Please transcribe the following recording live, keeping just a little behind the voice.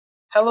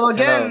Hello Hello.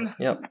 again.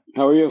 Yep.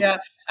 How are you? Yeah,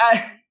 uh,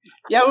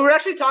 yeah. We were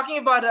actually talking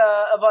about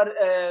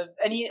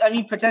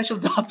any potential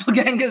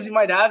doppelgangers you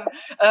might have.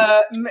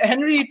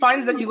 Henry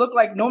finds that you look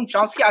like Noam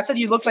Chomsky. I said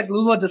you look like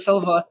Lula da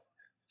Silva.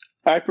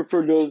 I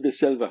prefer Lula da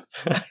Silva.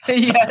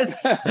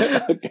 Yes.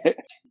 Okay.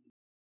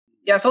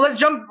 Yeah. So let's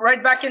jump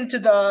right back into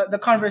the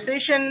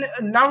conversation.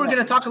 Now we're going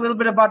to talk a little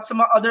bit about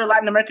some other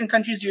Latin American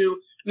countries.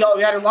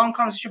 We had a long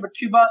conversation about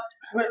Cuba.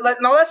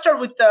 Now let's start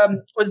with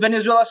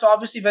Venezuela. So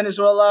obviously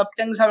Venezuela,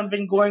 things haven't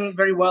been going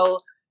very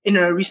well in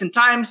recent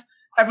times.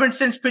 Ever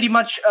since pretty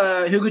much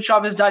Hugo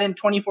Chavez died in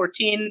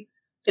 2014,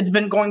 it's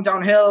been going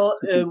downhill.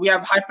 We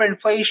have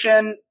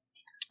hyperinflation.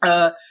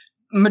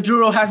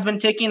 Maduro has been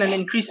taking an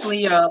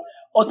increasingly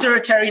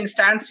authoritarian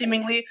stance,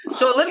 seemingly.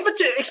 So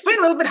explain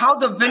a little bit how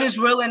the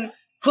Venezuelan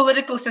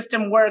political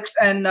system works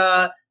and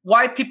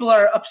why people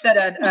are upset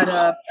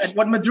at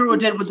what Maduro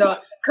did with the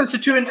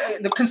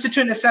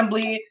constituent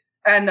assembly.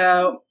 And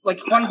like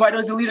Juan Guaido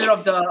is the leader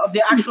of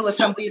the actual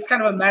assembly. It's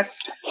kind of a mess.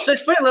 So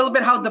explain a little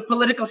bit how the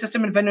political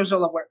system in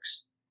Venezuela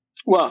works.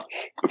 Well,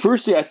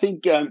 firstly, I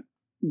think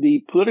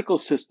the political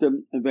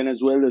system in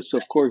Venezuela is,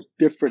 of course,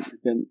 different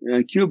than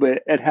Cuba.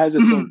 It has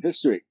its own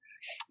history.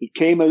 It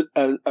came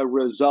as a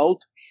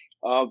result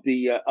of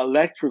the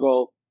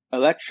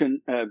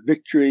election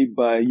victory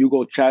by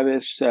Hugo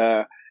Chavez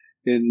at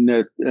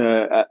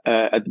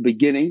the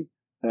beginning.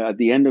 At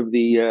the end of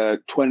the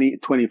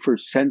 21st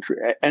century,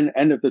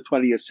 end of the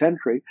 20th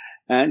century,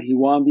 and he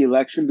won the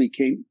election,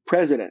 became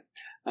president.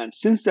 And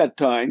since that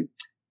time,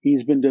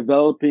 he's been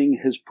developing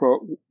his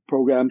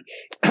program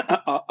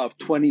of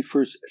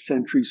 21st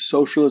century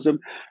socialism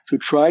to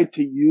try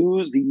to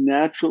use the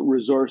natural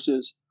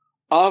resources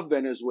of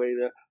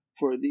Venezuela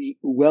for the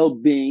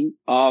well-being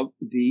of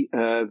the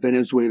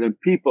Venezuelan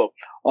people.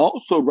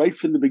 Also, right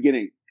from the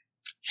beginning,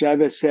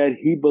 Chavez said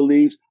he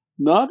believes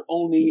not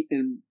only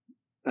in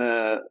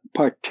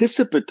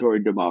participatory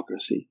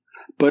democracy,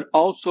 but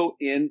also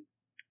in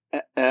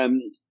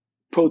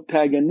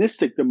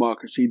protagonistic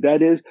democracy.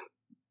 That is,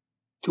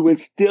 to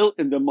instill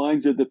in the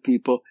minds of the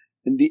people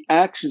and the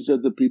actions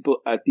of the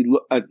people at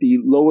the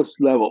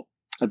lowest level,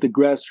 at the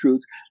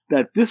grassroots,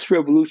 that this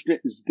revolution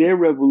is their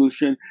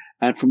revolution,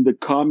 and from the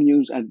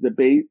communes and the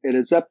base, it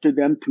is up to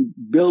them to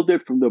build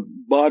it from the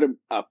bottom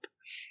up.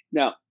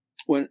 Now,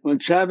 when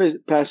Chavez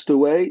passed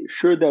away,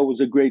 sure, that was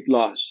a great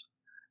loss,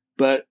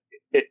 but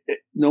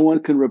no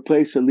one can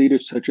replace a leader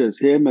such as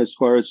him as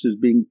far as his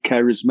being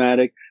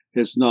charismatic,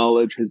 his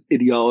knowledge, his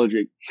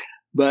ideology.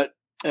 But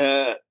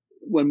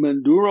when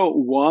Maduro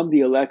won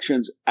the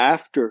elections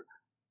after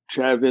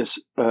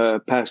Chavez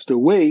passed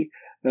away,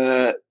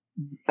 a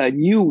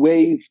new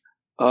wave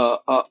of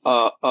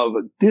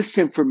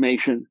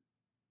disinformation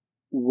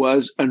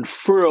was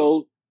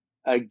unfurled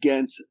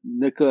against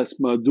Nicolas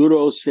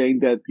Maduro, saying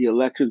that the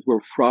elections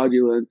were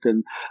fraudulent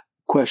and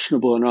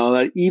questionable and all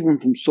that, even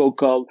from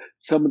so-called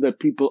some of the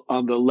people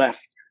on the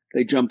left.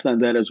 They jumped on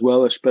that as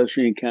well,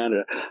 especially in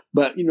Canada.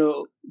 But,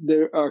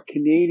 there are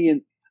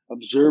Canadian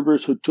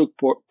observers who took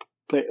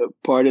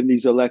part in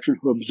these elections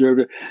who observed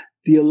it.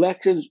 The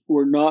elections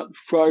were not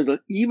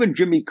fraudulent. Even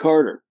Jimmy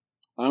Carter,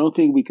 I don't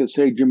think we could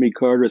say Jimmy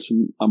Carter is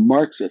a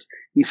Marxist.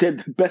 He said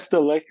the best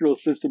electoral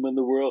system in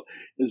the world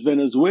is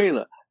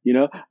Venezuela,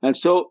 and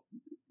so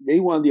they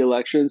won the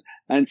elections.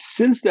 And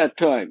since that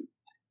time,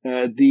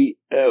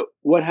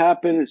 what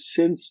happened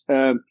since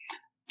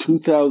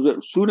 2000,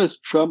 as soon as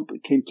Trump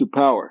came to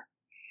power,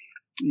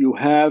 you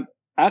have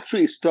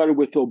actually started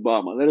with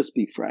Obama. Let us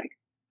be frank.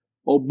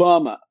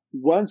 Obama,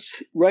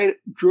 right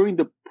during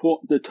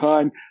the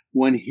time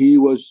when he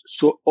was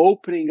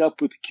opening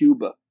up with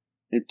Cuba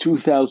in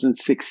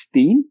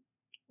 2016,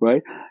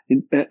 right?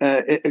 In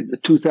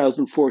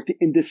 2014,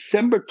 in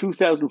December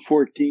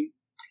 2014,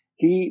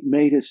 he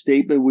made his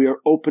statement: "We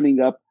are opening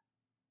up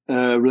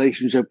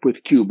relationship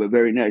with Cuba."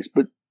 Very nice.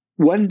 But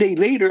one day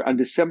later, on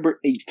December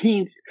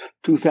 18th,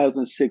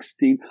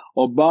 2016,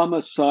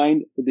 Obama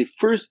signed the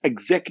first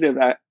executive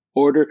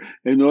order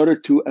in order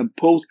to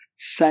impose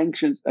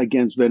sanctions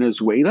against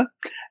Venezuela.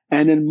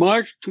 And in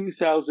March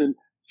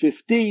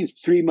 2015,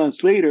 3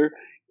 months later,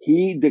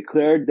 he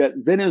declared that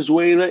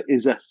Venezuela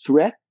is a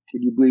threat,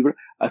 can you believe it,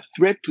 a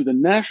threat to the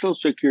national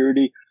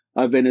security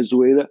of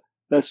Venezuela,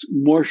 thus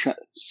more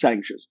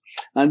sanctions.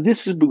 And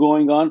this has been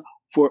going on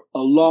for a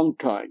long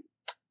time.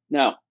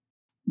 Now,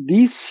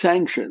 these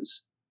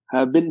sanctions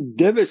have been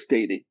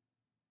devastating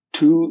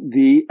to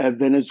the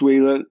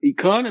Venezuelan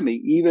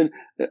economy. Even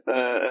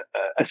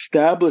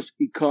established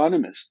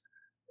economists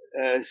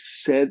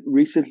said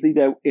recently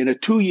that in a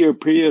 2-year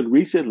period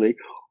recently,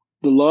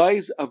 the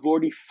lives of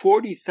already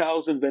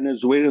 40,000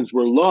 Venezuelans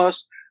were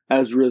lost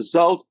as a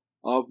result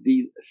of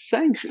these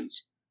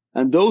sanctions.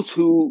 And those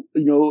who,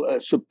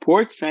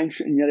 support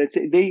sanctions in the United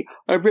States, they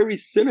are very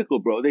cynical,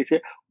 bro. They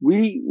say,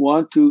 we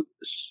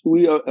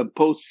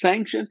impose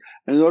sanctions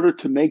in order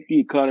to make the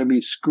economy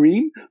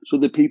scream so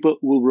the people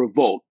will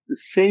revolt. The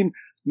same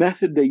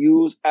method they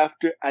used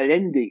after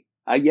Allende.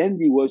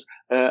 Allende was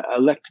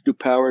elected to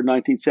power in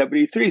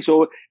 1973.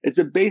 So it's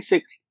a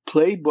basic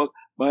playbook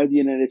by the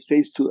United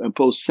States to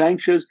impose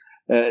sanctions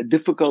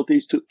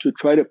difficulties to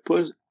try to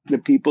push the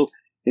people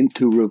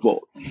into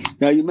revolt.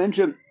 Now, you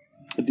mentioned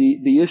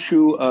the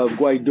issue of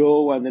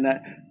Guaido and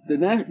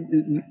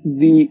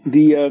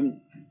the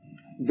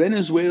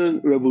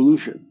Venezuelan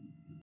revolution.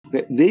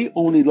 They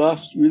only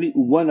lost really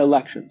one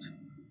election.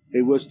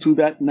 It was to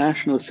that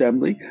National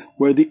Assembly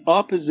where the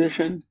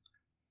opposition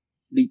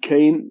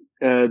became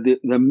the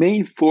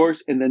main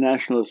force in the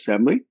National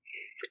Assembly,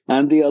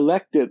 and they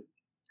elected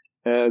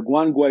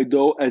Juan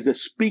Guaido as a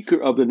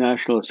Speaker of the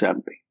National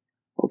Assembly.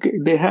 Okay,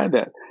 they had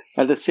that.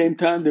 At the same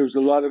time, there was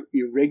a lot of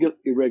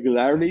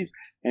irregularities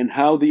in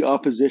how the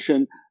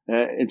opposition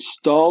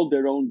installed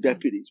their own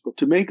deputies. But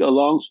to make a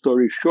long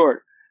story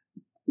short,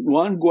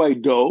 Juan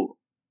Guaido,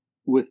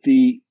 with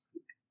the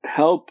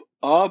help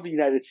of the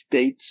United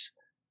States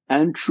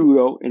and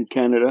Trudeau in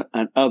Canada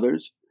and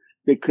others,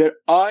 declared,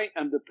 I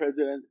am the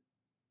president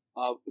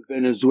of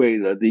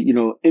Venezuela,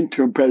 the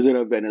interim president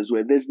of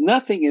Venezuela. There's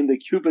nothing in the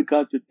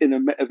in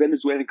a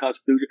Venezuelan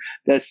constitution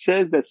that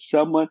says that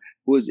someone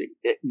who is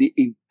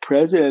the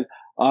president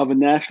of a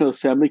national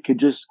assembly can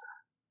just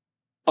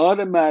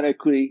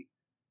automatically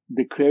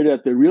declare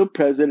that the real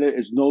president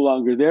is no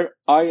longer there.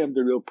 I am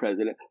the real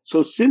president.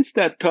 So since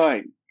that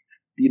time,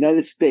 the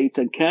United States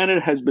and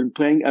Canada has been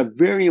playing a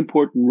very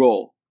important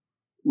role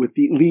with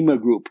the Lima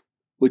Group,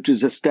 which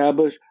is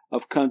established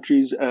of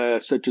countries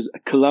such as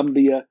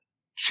Colombia,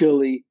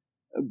 Chile,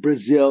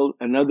 Brazil,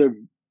 and other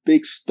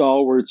big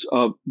stalwarts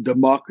of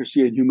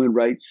democracy and human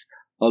rights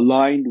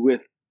aligned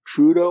with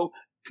Trudeau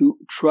to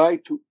try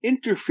to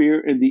interfere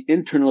in the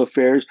internal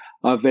affairs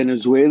of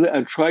Venezuela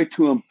and try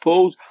to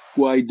impose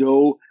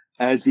Guaido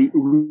as the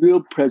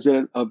real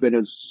president of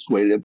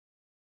Venezuela.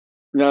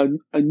 Now,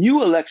 a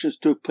new elections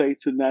took place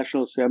to the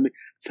National Assembly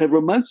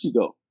several months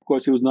ago. Of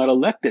course, he was not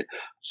elected.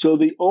 So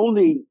the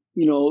only,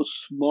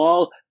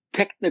 small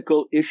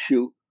technical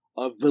issue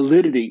of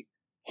validity,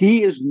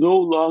 he is no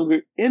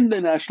longer in the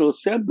National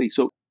Assembly.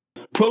 So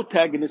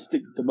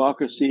protagonistic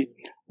democracy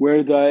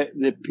where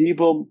the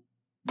people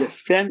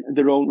defend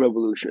their own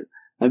revolution.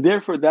 And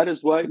therefore, that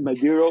is why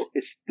Maduro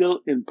is still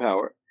in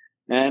power.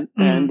 And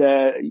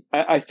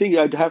I think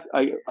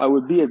I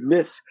would be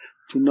amiss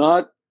to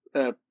not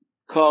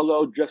call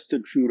out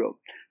Justin Trudeau,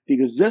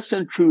 because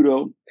Justin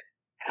Trudeau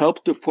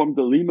helped to form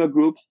the Lima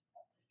Group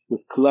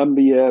with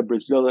Colombia,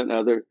 Brazil, and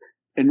others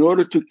in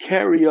order to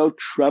carry out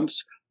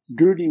Trump's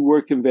dirty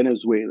work in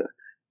Venezuela.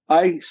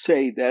 I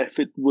say that if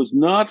it was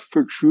not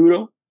for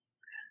Trudeau,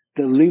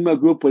 the Lima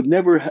Group would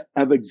never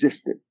have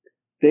existed.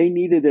 They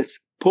needed this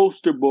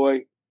poster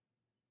boy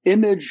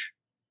image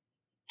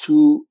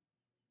to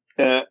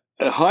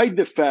hide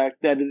the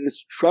fact that it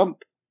is Trump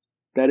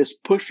that is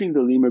pushing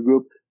the Lima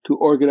Group to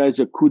organize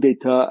a coup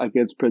d'etat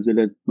against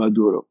President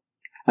Maduro.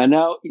 And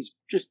now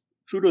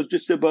Trudeau's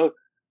just about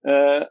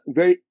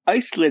very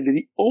isolated.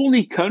 The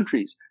only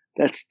countries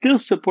that still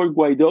support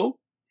Guaido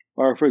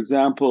are, for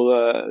example,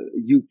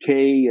 UK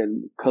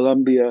and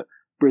Colombia,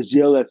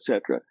 Brazil,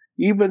 etc.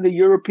 Even the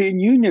European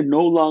Union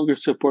no longer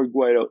support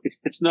Guaido.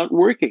 It's not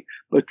working.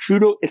 But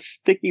Trudeau is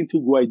sticking to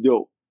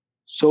Guaido.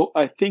 So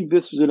I think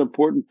this is an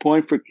important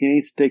point for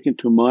Canadians to take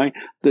into mind,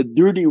 the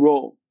dirty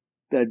role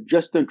that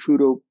Justin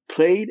Trudeau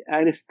played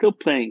and is still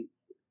playing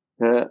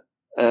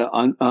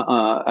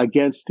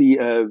against the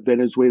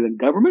Venezuelan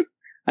government.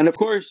 And of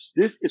course,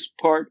 this is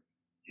part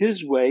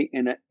his way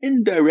in an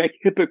indirect,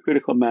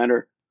 hypocritical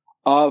manner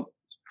of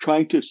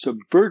trying to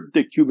subvert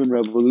the Cuban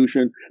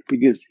Revolution,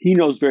 because he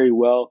knows very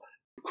well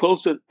the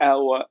closest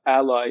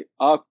ally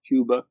of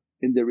Cuba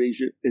in the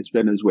region is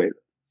Venezuela.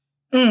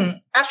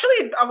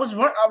 Actually, I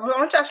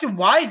wanted to ask you,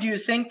 why do you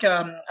think,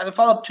 as a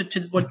follow-up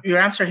to what your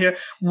answer here,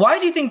 why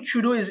do you think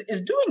Trudeau is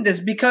doing this?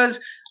 Because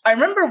I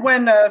remember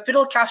when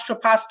Fidel Castro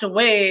passed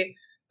away,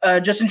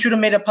 Justin Trudeau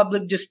made a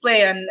public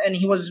display, and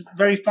he was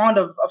very fond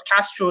of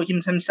Castro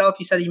himself.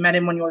 He said he met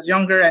him when he was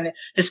younger, and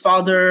his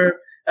father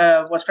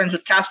was friends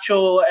with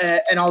Castro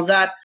and all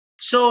that.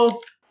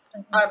 So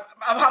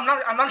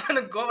I'm not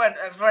going to go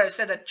as far as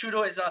say that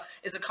Trudeau is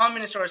a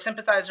communist or a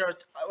sympathizer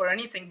or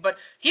anything, but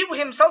he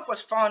himself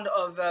was fond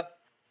of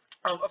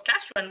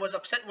Castro and was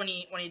upset when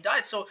he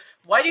died. So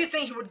why do you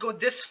think he would go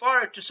this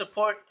far to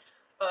support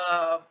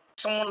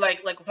someone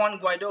like Juan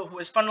Guaido, who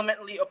is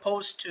fundamentally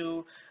opposed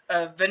to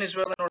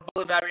Venezuelan or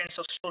Bolivarian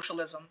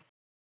socialism?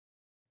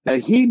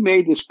 He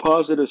made this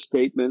positive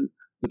statement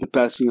with the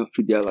passing of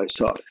Fidel. I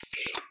saw it.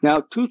 Now,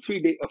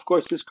 2-3 days, of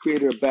course, this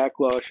created a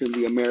backlash in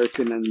the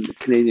American and the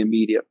Canadian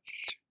media.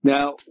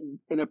 Now,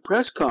 in a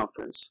press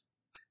conference,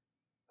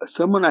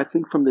 someone, I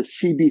think from the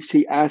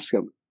CBC, asked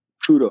him,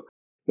 Trudeau,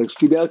 is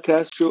Fidel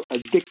Castro a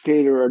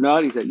dictator or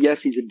not? He said,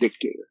 yes, he's a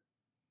dictator.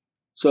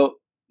 So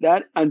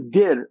that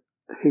undid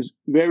his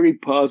very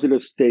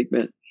positive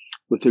statement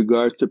with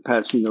regards to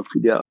passing of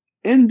Fidel.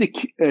 In the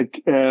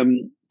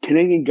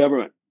Canadian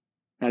government,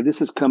 now this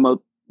has come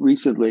out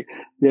recently,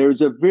 there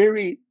is a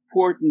very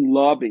important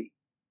lobby,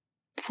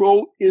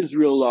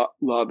 pro-Israel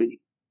lobby,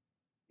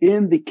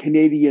 in the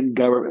Canadian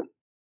government.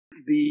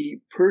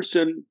 The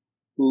person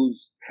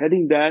who's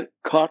heading that,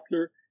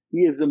 Kotler, he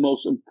is the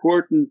most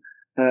important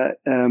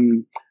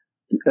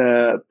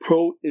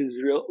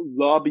pro-Israel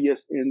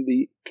lobbyists in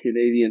the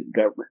Canadian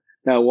government.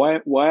 Now,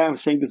 why I'm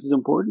saying this is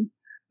important?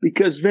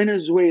 Because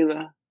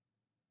Venezuela,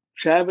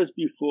 Chavez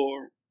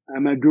before,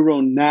 and Maduro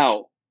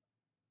now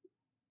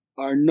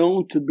are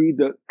known to be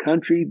the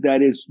country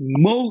that is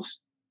most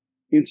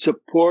in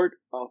support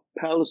of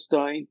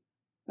Palestine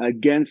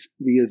against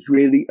the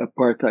Israeli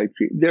apartheid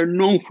regime. They're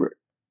known for it,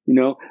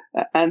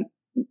 and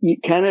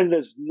Canada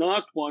does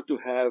not want to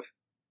have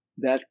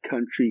that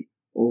country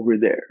over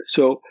there.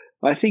 So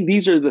I think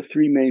these are the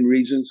three main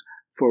reasons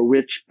for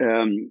which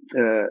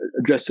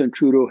Justin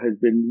Trudeau has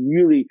been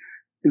really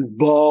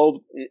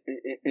involved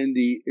in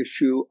the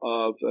issue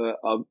of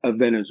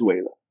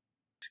Venezuela.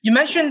 You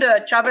mentioned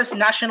Chavez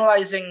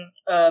nationalizing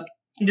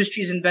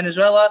industries in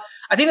Venezuela.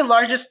 I think the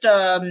largest,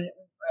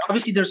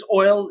 obviously, there's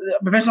oil.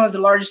 Venezuela is the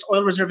largest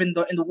oil reserve in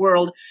the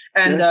world,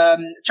 and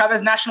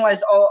Chavez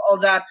nationalized all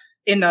that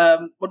in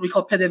what we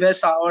call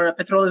PDVSA, or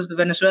Petróleos de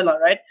Venezuela,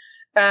 right?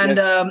 And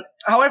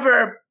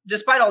however,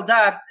 despite all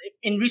that,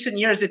 in recent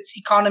years, its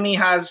economy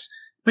has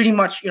pretty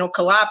much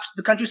collapsed.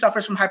 The country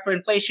suffers from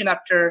hyperinflation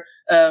after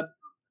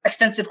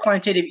extensive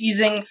quantitative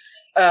easing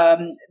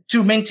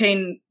to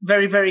maintain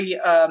very, very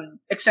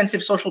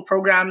extensive social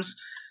programs.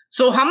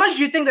 So how much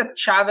do you think that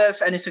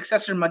Chavez and his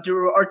successor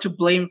Maduro are to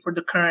blame for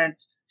the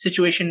current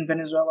situation in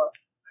Venezuela?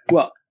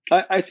 Well,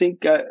 I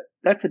think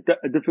that's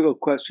a difficult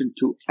question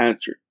to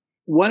answer.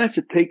 One has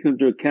to take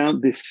into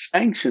account the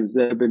sanctions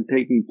that have been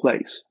taking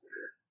place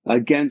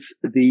against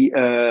the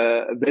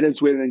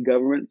Venezuelan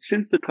government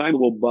since the time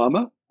of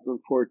Obama,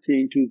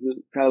 2014 to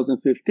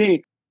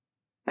 2015,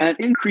 and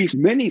increased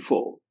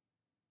manyfold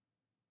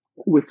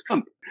with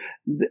Trump.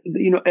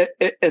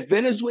 If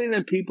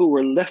Venezuelan people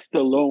were left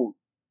alone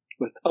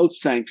without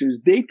sanctions,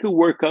 they could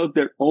work out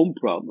their own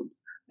problems.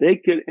 They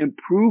could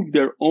improve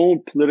their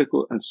own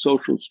political and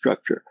social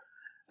structure.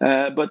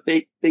 But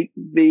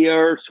they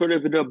are sort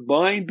of in a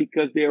bind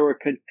because they are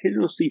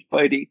continuously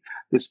fighting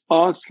this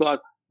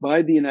onslaught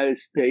by the United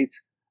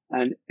States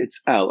and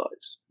its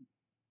allies.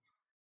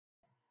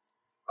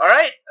 All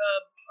right.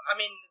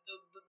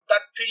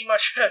 That pretty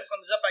much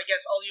sums up, I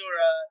guess, all your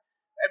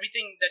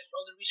everything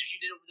all the research you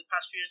did over the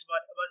past few years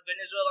about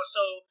Venezuela.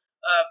 So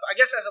I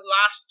guess as a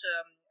last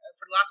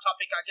for the last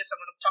topic, I guess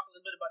I'm going to talk a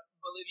little bit about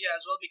Bolivia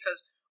as well,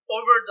 because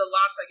over the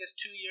last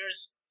 2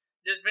 years,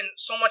 there's been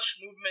so much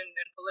movement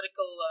and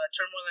political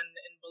turmoil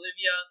in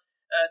Bolivia.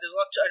 There's a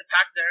lot to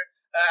unpack there.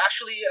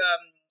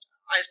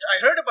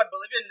 I heard about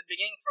Bolivia in the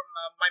beginning from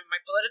my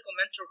political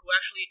mentor, who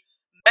actually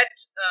met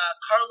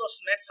Carlos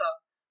Mesa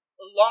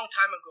a long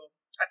time ago.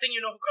 I think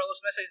you know who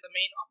Carlos Mesa is, the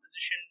main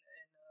opposition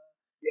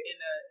in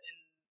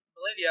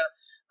Bolivia.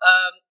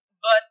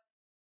 But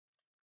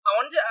I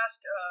wanted to ask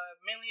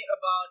mainly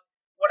about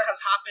what has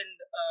happened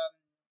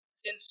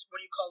since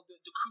what you call the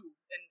coup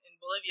in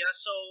Bolivia.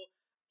 So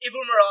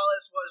Evo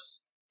Morales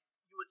was,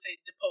 you would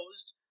say,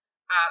 deposed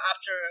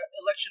after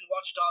election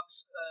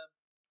watchdogs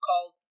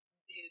called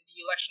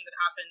the election that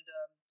happened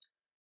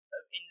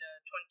in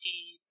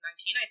 2019,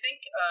 I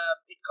think.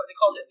 They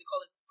called it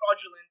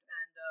fraudulent,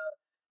 and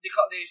they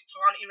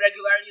found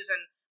irregularities,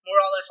 and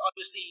Morales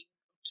obviously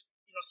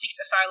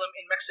seeked asylum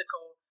in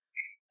Mexico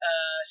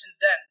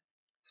since then.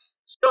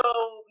 So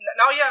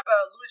now you have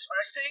Luis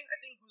Arce, I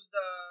think,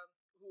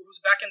 who's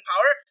back in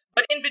power.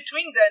 But in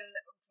between then,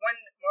 when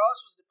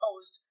Morales was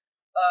deposed,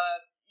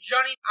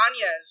 Jeanine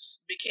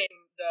Áñez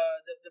became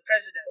the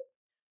president.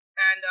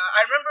 And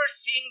I remember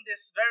seeing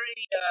this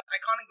very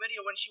iconic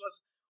video when she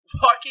was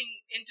walking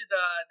into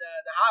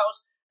the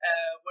house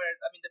where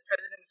the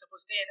president is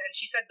supposed to stay in, and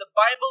she said the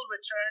Bible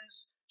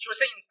returns. She was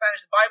saying in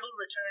Spanish, the Bible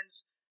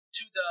returns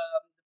to the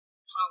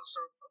house,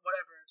 or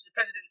whatever, to the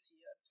presidency,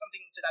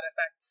 something to that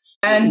effect.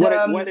 And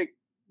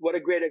what a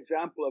great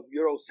example of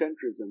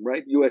Eurocentrism,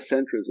 right? U.S.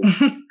 centrism.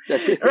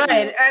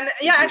 Right. And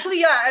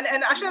actually, I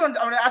want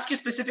to ask you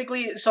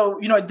specifically, so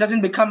it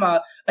doesn't become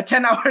a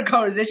 10-hour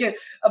conversation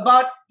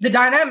about the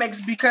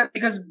dynamics,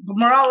 because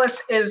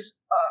Morales is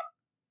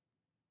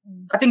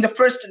I think the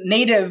first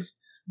native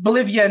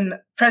Bolivian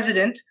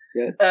president,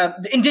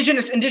 the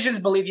indigenous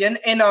Bolivian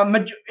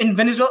in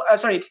Venezuela.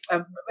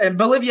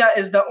 Bolivia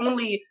is the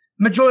only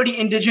majority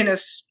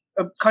indigenous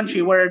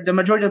country where the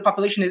majority of the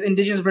population is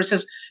indigenous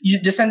versus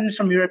descendants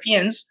from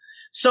Europeans.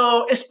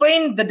 So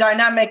explain the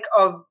dynamic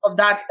of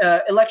that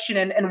election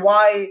and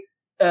why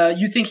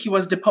you think he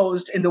was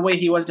deposed in the way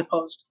he was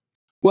deposed.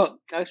 Well,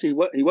 actually,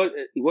 he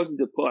wasn't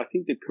deposed. I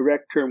think the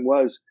correct term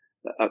was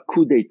a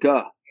coup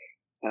d'état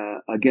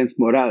against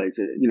Morales.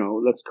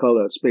 Let's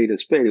call a spade a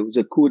spade. It was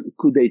a coup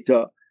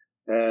d'état.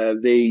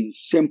 They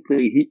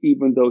simply,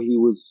 even though he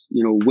was,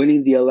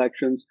 winning the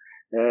elections,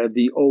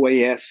 the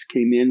OAS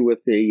came in with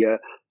a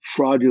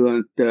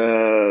fraudulent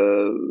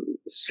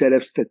set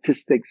of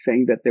statistics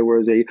saying that the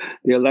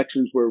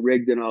elections were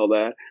rigged and all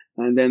that.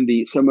 And then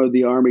some of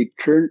the army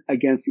turned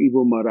against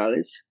Evo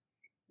Morales.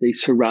 They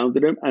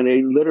surrounded him, and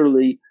they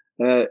literally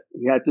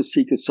he had to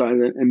seek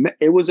asylum. And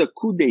it was a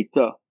coup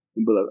d'état.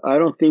 I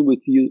don't think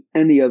with you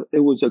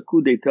it was a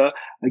coup d'état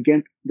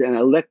against an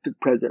elected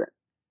president.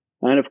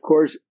 And of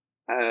course,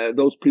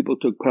 those people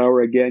took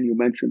power again. You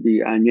mentioned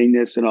the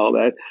Añeñes and all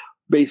that.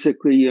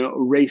 Basically,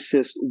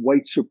 racist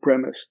white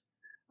supremacists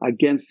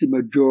against the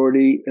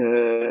majority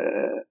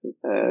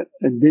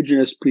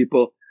indigenous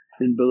people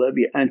in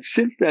Bolivia. And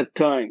since that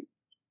time,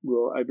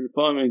 well, I've been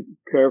following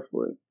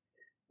carefully,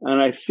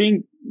 and I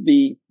think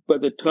by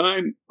the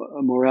time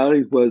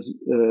Morales was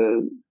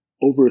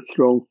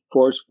overthrown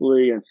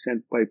forcefully and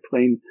sent by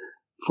plane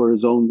for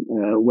his own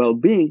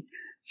well-being,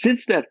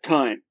 since that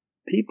time,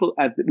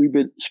 we've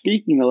been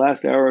speaking the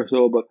last hour or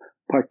so about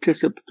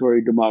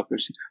participatory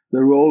democracy,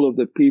 the role of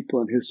the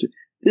people in history.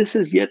 This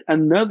is yet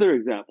another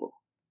example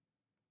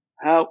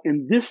how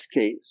in this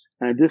case,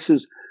 and this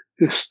is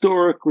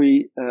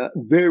historically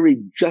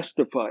very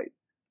justified,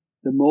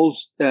 the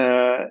most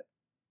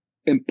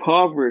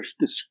impoverished,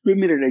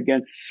 discriminated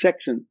against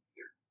section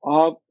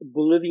of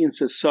Bolivian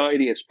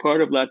society as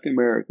part of Latin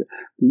America,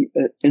 the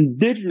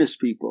indigenous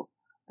people,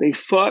 they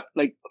fought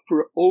like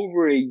for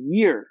over a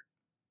year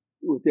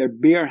with their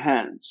bare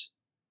hands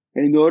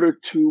in order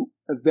to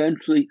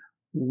eventually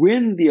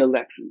win the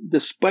election,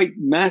 despite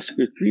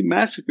massacres. 3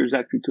 massacres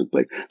actually took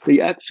place. They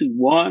actually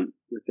won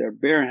with their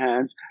bare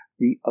hands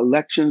the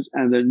elections,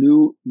 and the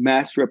new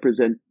mass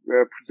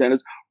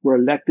representatives were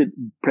elected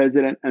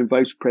president and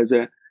vice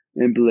president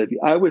in Bolivia.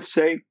 I would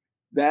say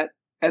that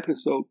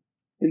episode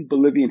in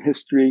Bolivian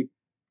history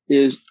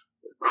is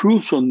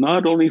crucial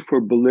not only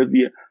for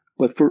Bolivia,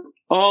 but for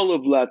all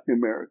of Latin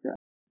America.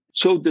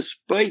 So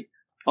despite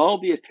all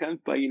the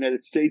attempts by the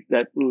United States,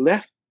 that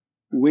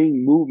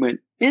left-wing movement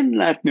in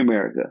Latin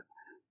America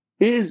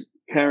is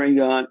carrying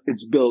on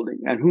its building.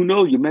 And who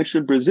knows, you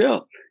mentioned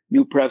Brazil.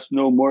 You perhaps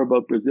know more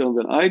about Brazil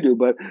than I do,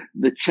 but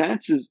the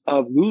chances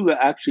of Lula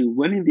actually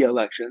winning the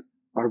election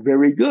are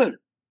very good.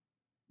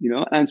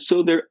 And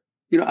so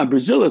and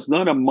Brazil is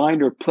not a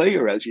minor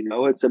player, as you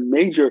know. It's a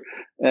major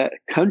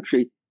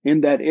country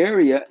in that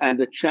area, and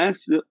the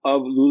chance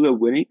of Lula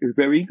winning is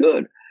very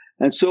good.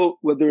 And so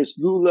whether it's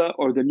Lula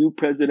or the new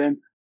president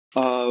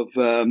of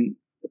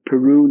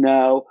Peru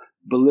now,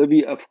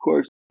 Bolivia, of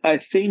course, I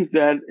think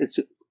that it's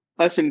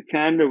us in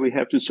Canada, we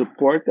have to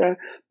support that.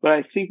 But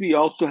I think we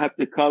also have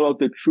to call out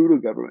the Trudeau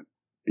government,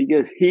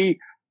 because he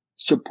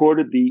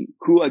supported the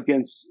coup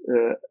against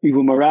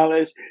Evo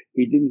Morales.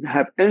 He didn't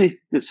have anything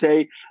to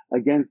say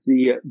against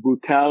the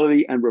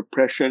brutality and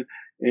repression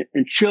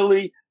in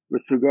Chile.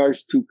 With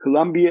regards to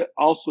Colombia,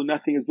 also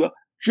nothing as well,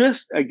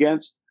 just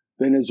against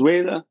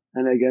Venezuela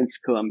and against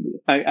Colombia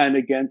and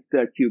against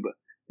Cuba.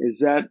 Is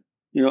that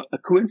a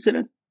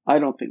coincidence? I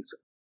don't think so.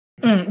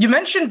 You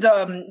mentioned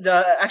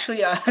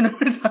actually I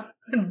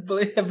don't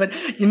believe it, but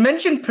you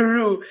mentioned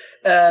Peru,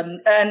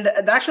 and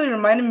that actually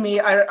reminded me.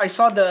 I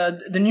saw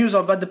the news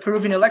about the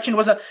Peruvian election. It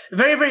was a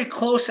very, very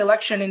close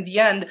election in the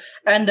end,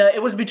 and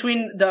it was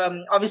between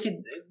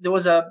obviously there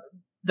was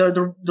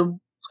the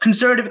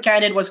conservative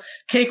candidate was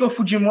Keiko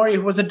Fujimori,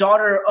 who was the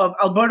daughter of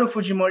Alberto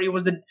Fujimori, who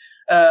was the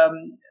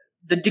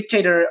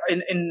dictator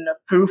in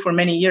Peru for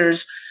many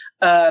years,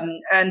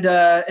 and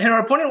her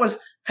opponent was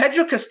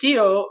Pedro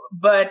Castillo.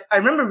 But I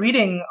remember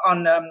reading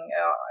on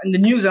in the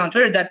news and on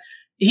Twitter that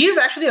he's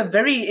actually a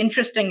very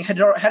interesting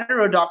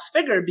heterodox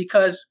figure,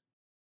 because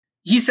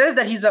he says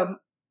that he's a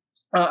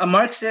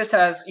Marxist,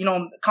 has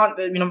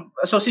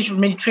association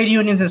with many trade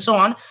unions and so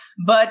on,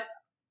 but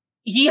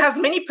he has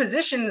many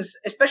positions,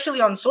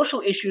 especially on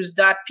social issues,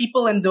 that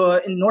people in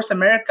North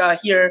America,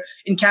 here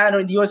in Canada,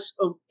 in the US,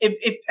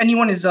 if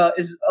anyone is a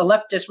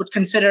leftist, would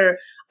consider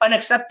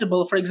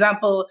unacceptable. For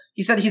example,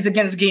 he said he's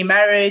against gay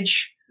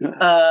marriage.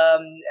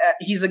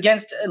 He's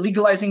against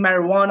legalizing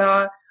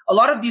marijuana. A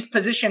lot of these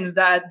positions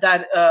that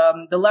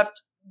the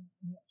left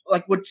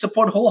would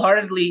support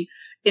wholeheartedly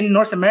in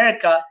North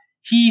America,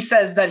 he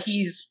says that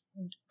he's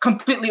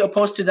completely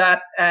opposed to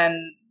that, and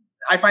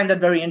I find that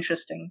very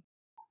interesting.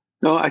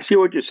 No, I see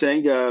what you're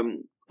saying.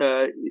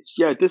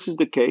 This is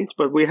the case,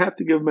 but we have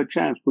to give him a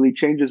chance. Will he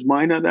change his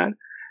mind on that?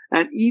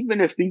 And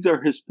even if these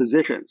are his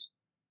positions,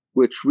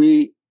 which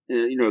we,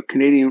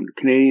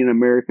 Canadian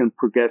American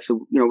progressive,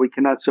 we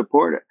cannot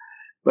support it.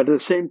 But at the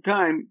same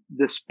time,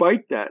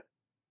 despite that,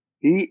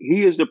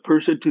 he is the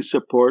person to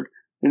support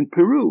in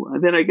Peru.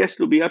 And then I guess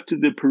it'll be up to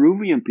the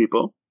Peruvian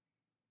people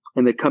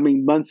in the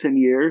coming months and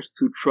years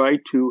to try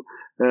to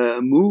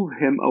move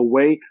him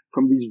away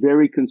from these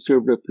very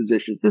conservative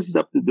positions. This is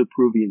up to the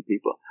Peruvian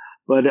people.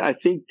 But I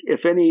think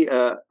if any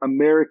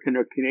American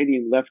or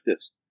Canadian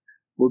leftist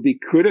will be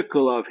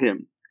critical of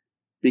him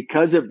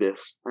because of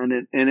this,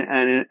 and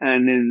in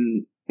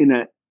an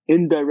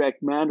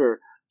indirect manner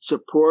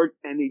support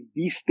any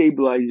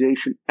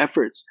destabilization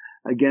efforts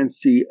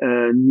against the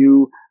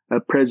new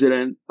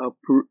president of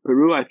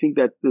Peru, I think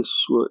that this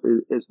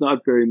is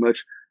not very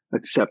much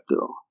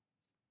acceptable.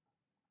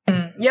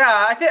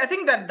 Yeah, I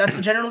think that's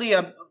generally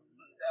a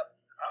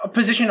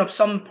position of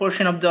some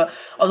portion of the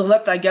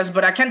left, I guess.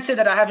 But I can't say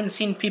that I haven't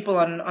seen people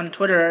on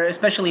Twitter,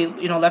 especially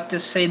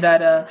leftists, say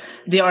that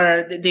they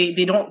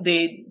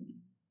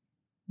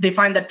they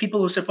find that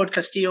people who support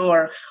Castillo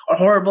are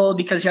horrible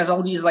because he has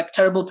all these like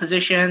terrible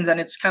positions, and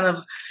it's kind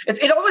of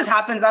it always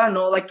happens. I don't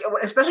know, like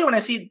especially when I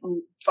see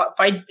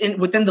fight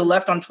within the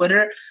left on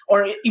Twitter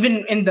or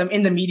even in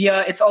the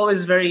media, it's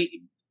always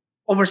very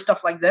over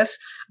stuff like this.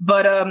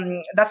 But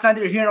that's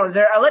neither here nor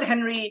there. I'll let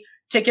Henry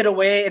take it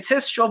away. It's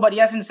his show, but he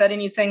hasn't said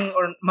anything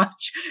or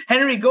much.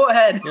 Henry, go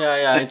ahead.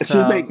 Yeah. It's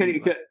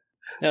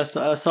yeah,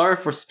 so, sorry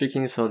for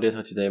speaking so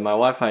little today. My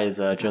Wi-Fi is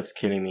just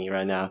killing me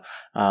right now.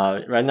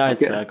 Right now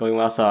it's going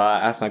well, so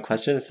I ask my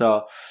question.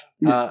 So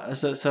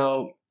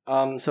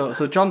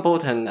John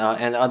Bolton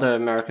and other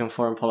American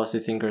foreign policy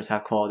thinkers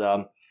have called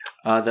our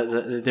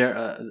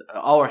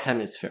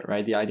hemisphere,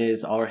 right? The idea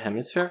is our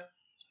hemisphere.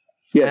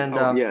 Yeah. And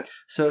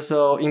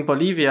so in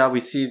Bolivia, we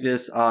see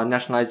this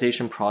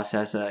nationalization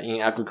process in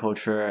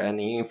agriculture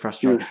and in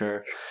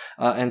infrastructure.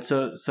 And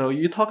so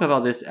you talk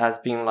about this as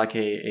being like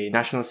a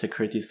national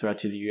security threat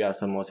to the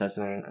US, almost as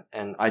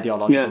an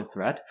ideological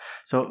threat.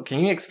 So can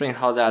you explain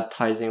how that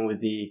ties in with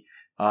the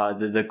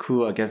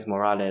coup against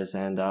Morales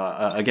and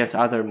against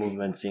other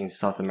movements in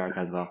South America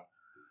as well?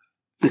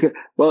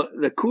 Well,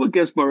 the coup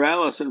against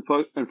Morales,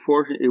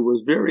 unfortunately, it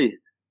was very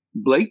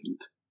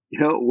blatant.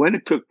 When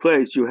it took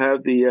place, you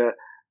have the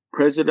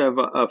president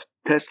of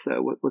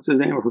Tesla. What's his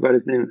name? I forgot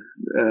his name.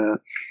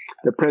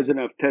 The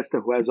president of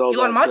Tesla, who has all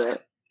Elon Musk.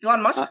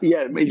 Elon Musk.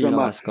 Elon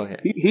Musk. Go ahead.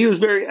 He was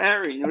very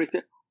arrogant. He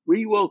said,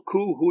 "We will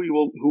coup who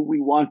we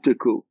want to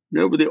coup."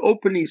 But they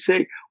openly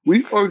say,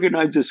 "We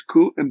organize this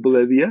coup in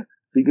Bolivia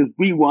because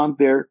we want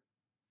their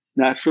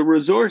natural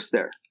resource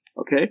there."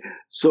 Okay,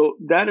 so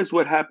that is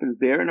what happens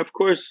there, and of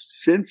course,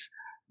 since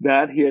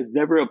that he has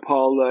never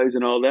apologized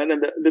and all that.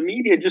 And the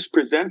media just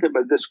present him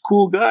as this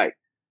cool guy,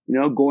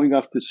 going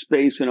off to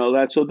space and all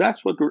that. So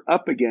that's what we're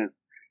up against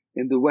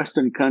in the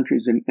Western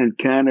countries and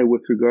Canada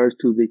with regards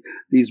to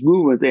these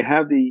movements. They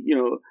have these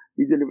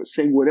individuals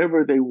saying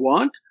whatever they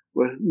want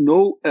with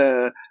no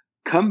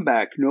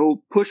comeback,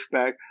 no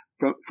pushback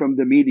from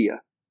the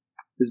media.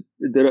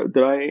 Did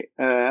I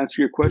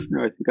answer your question,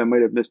 or I think I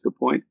might have missed the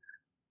point,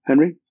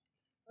 Henry?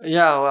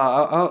 Yeah,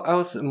 well, I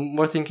was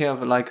more thinking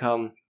of like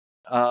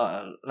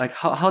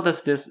how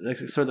does this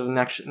sort of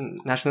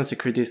national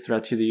security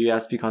threat to the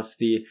US, because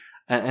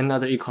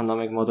another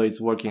economic model is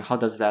working, how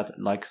does that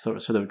like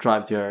sort of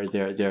drive their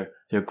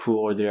coup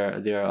or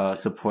their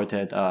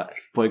supported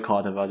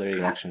boycott of other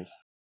elections?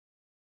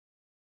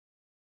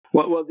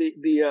 Well, the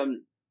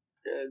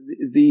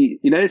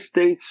United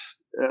States,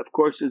 of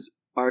course, is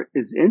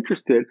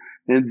interested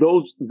in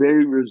those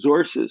very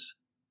resources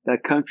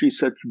that countries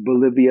such as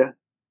Bolivia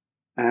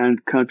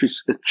and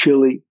countries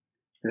Chile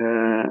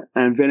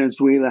and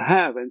Venezuela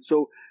have. And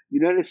so the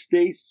United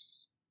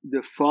States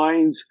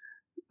defines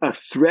a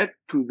threat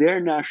to their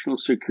national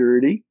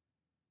security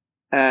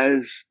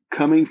as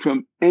coming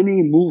from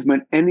any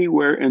movement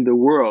anywhere in the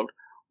world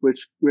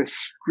which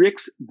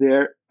restricts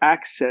their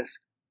access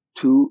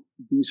to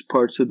these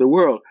parts of the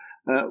world.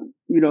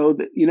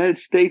 The United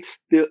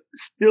States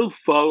still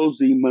follows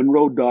the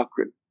Monroe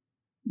Doctrine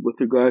with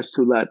regards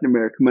to Latin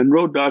America.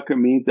 Monroe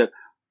Doctrine means that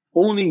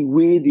only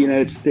we, the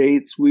United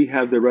States, we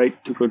have the right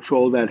to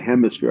control that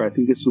hemisphere. I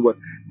think this is what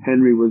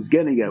Henry was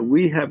getting at.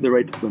 We have the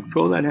right to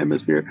control that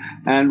hemisphere,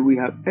 and we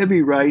have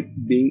every right,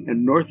 being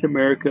in North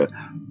America,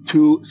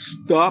 to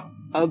stop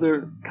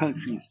other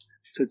countries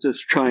such as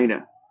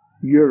China,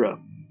 Europe,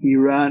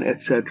 Iran,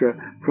 etc.,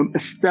 from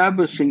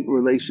establishing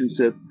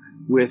relationship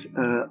with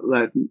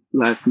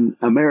Latin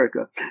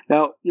America.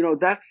 Now,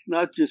 that's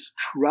not just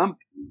Trump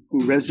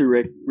who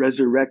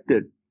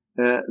resurrected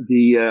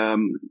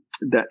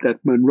that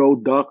Monroe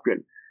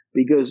Doctrine,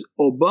 because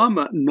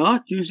Obama,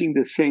 not using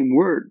the same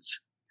words,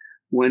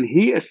 when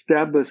he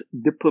established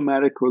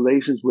diplomatic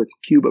relations with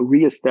Cuba,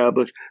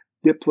 reestablished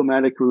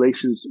diplomatic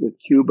relations with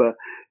Cuba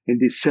in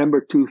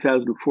December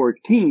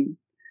 2014,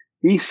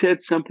 he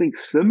said something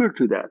similar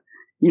to that.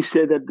 He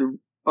said that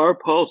our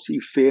policy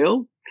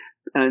failed,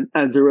 and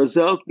as a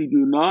result, we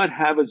do not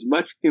have as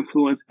much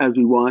influence as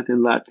we want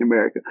in Latin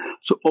America.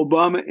 So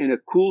Obama, in a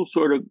cool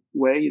sort of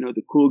way,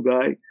 the cool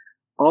guy,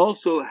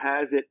 also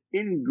has it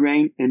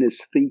ingrained in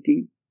his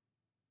thinking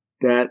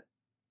that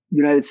the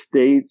United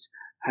States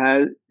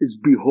is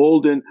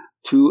beholden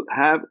to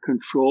have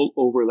control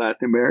over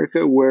Latin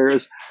America,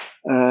 whereas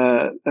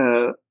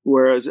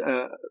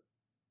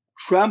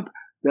Trump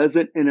does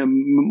it in a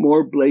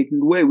more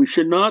blatant way. We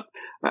should not.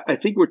 I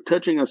think we're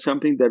touching on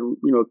something that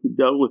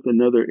dealt with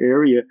another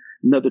area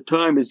another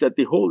time. Is that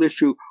the whole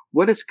issue?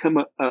 What has come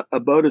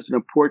about as an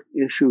important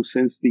issue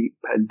since the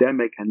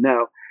pandemic and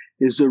now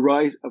is the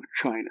rise of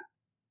China.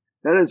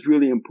 That is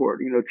really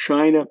important.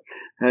 China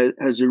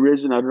has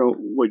arisen. I don't know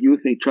what you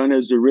think. China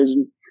has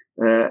arisen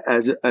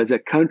as a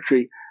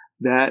country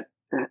that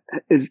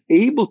is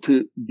able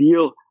to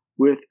deal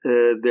with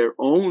their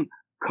own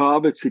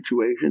COVID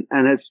situation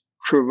and has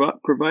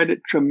provided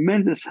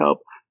tremendous help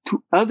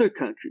to other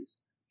countries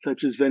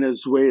such as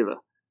Venezuela,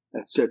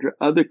 etc.,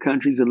 other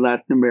countries in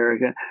Latin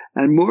America,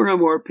 and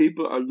more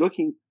people are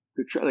looking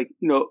to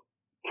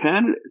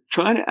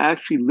China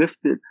actually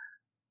lifted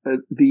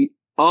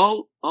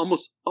all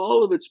almost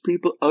all of its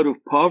people out of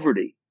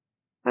poverty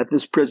at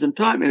this present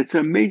time. And it's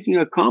an amazing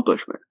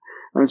accomplishment.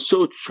 And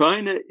so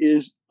China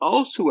is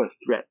also a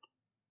threat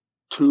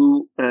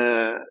to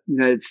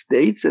United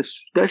States,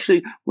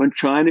 especially when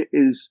China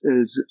is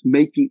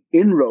making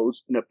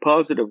inroads in a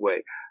positive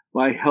way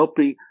by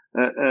helping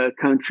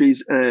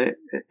countries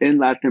in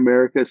Latin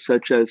America,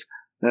 such as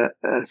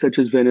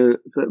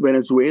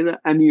Venezuela,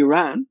 and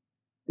Iran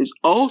is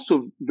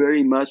also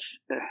very much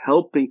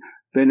helping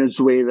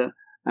Venezuela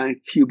and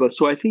Cuba.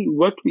 So I think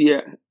what we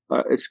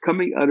is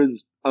coming out of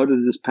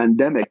this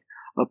pandemic,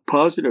 a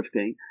positive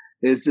thing,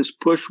 is this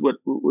push, what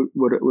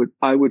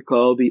I would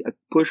call a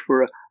push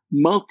for a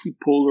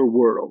multipolar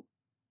world,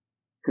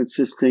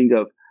 consisting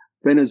of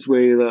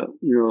Venezuela,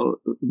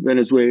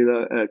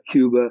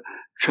 Cuba,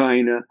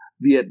 China,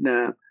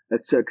 Vietnam,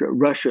 etc.,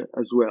 Russia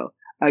as well,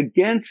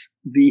 against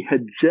the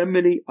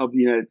hegemony of the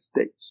United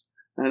States.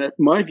 And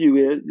my view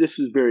is this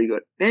is very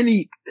good.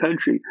 Any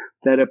country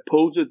that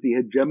opposes the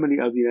hegemony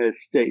of the United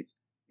States,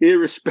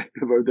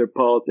 irrespective of their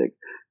politics,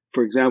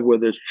 for example,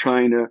 whether it's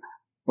China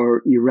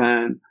or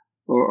Iran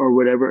or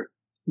whatever,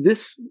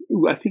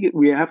 I think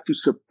we have to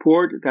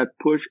support that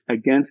push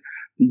against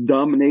the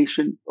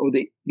domination or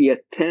the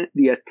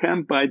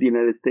attempt by the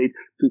United States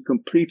to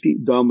completely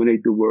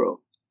dominate the world.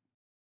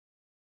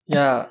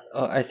 Yeah,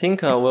 I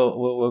think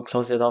we'll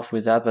close it off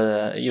with that.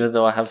 But even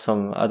though I have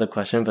some other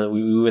questions, but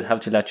we would have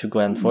to let you go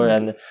on for.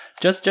 And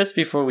just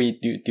before we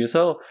do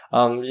so,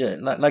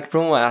 like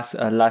Bruno asked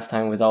last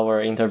time with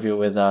our interview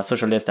with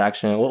Socialist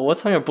Action,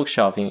 what's on your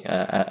bookshelf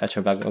at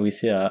your back? We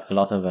see a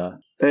lot of.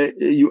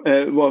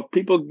 Well,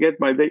 people get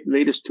my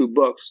latest two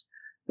books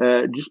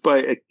just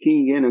by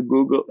keying in on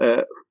Google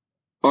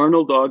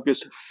Arnold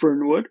August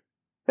Fernwood,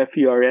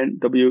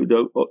 Fernwood.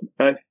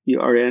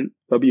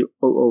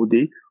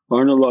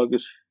 Arnold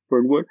August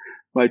Fernwood.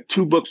 My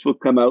two books will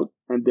come out,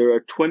 and there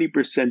are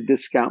 20%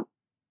 discount.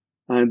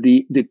 And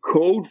the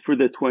code for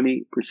the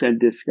 20%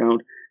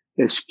 discount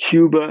is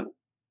Cuba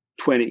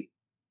 20,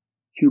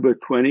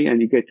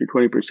 and you get your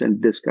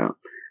 20% discount.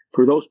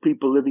 For those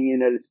people living in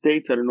the United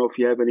States, I don't know if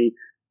you have any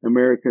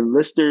American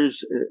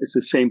listeners. It's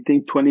the same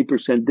thing,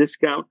 20%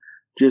 discount.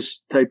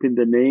 Just type in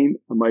the name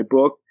of my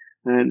book,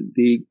 and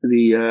the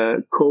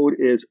code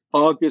is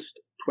August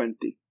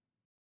 20.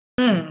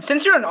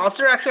 Since you're an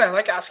author, actually, I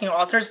like asking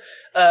authors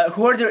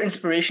who are their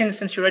inspirations.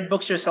 Since you read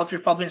books yourself,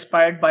 you're probably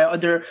inspired by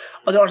other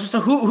authors.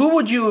 So who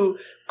would you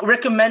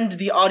recommend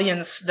the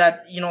audience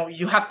that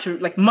you have to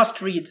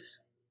must read?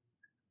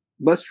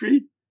 Must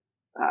read?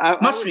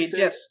 Must read,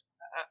 yes.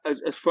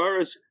 As far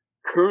as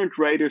current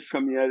writers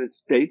from the United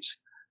States,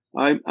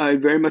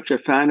 I'm very much a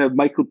fan of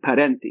Michael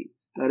Parenti.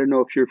 I don't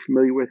know if you're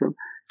familiar with him.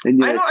 I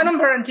know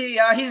Parenti.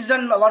 He's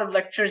done a lot of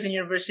lectures in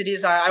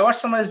universities. I watched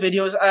some of his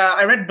videos.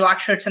 I read Black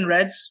Shirts and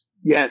Reds.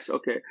 Yes,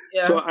 okay.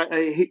 Yeah. So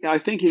I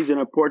think he's an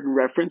important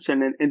reference.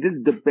 And in this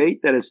debate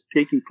that is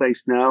taking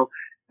place now,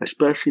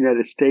 especially in the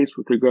United States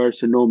with regards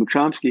to Noam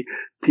Chomsky,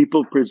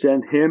 people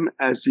present him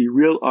as the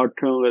real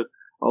alternative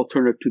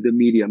to the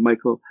media,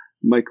 Michael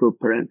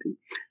Parenti.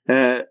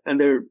 And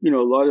there are,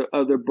 a lot of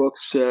other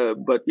books.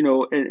 But,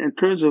 in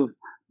terms of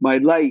my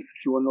life,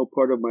 if you want to know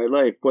part of my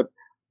life,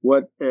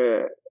 what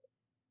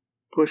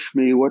pushed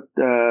me, what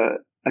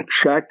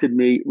attracted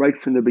me right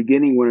from the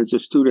beginning when I was a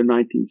student in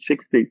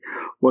 1960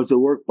 was the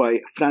work by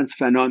Frantz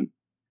Fanon,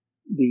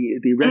 the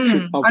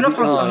Wretched of the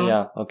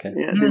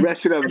the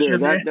Wretched of the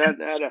that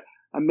had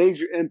a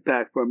major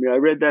impact for me. I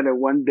read that in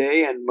one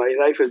day, and my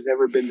life has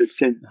never been the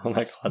same.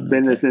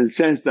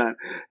 Since then.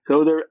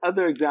 So there are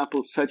other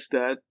examples such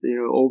that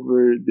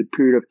over the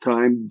period of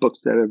time, books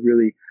that have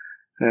really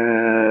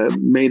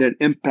made an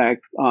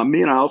impact on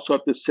me. And I also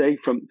have to say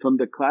from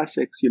the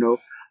classics,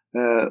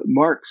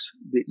 Marx,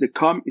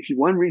 if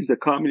one reads the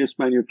Communist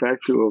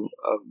Manufacture of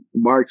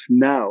Marx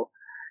now,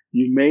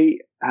 you may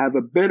have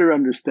a better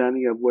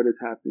understanding of what is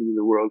happening in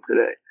the world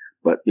today.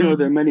 But, there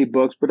are many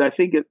books, but I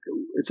think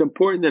it's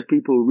important that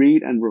people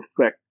read and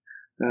reflect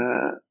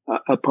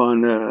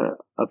upon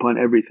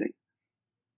everything.